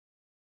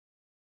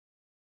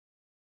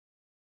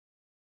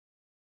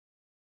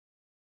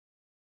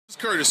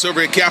Curtis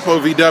over at Capo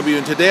VW,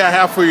 and today I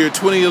have for you a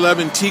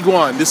 2011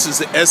 Tiguan. This is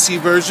the SE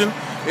version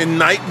in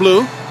night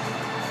blue,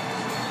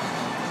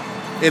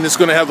 and it's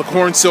going to have the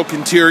corn silk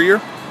interior,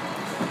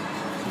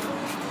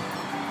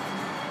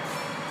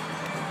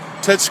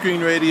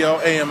 touchscreen radio,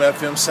 AM,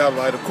 FM,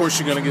 satellite. Of course,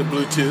 you're going to get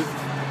Bluetooth.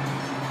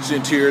 It's the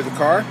interior of the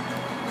car.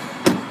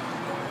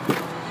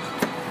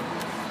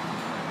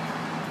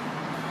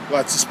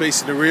 Lots of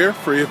space in the rear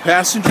for your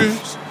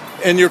passengers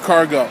and your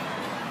cargo.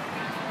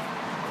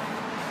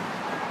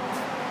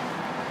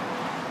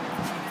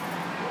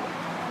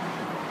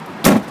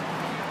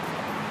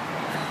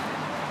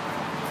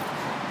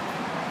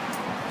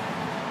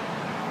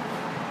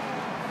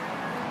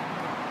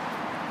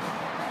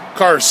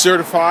 Car is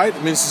certified.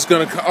 It means it's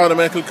going to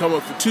automatically come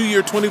with a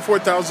 2-year,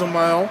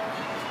 24,000-mile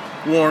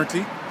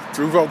warranty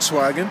through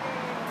Volkswagen.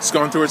 It's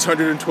gone through its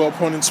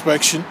 112-point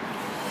inspection.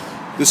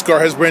 This car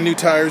has brand new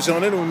tires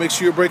on it, and we'll make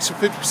sure your brakes are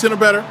 50% or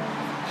better.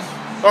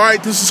 All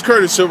right, this is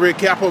Curtis over at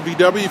Capo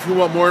VW. If you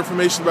want more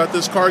information about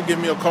this car, give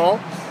me a call.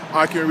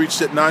 I can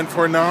reach at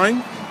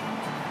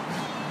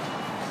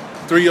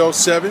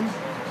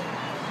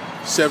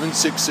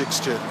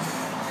 949-307-7662.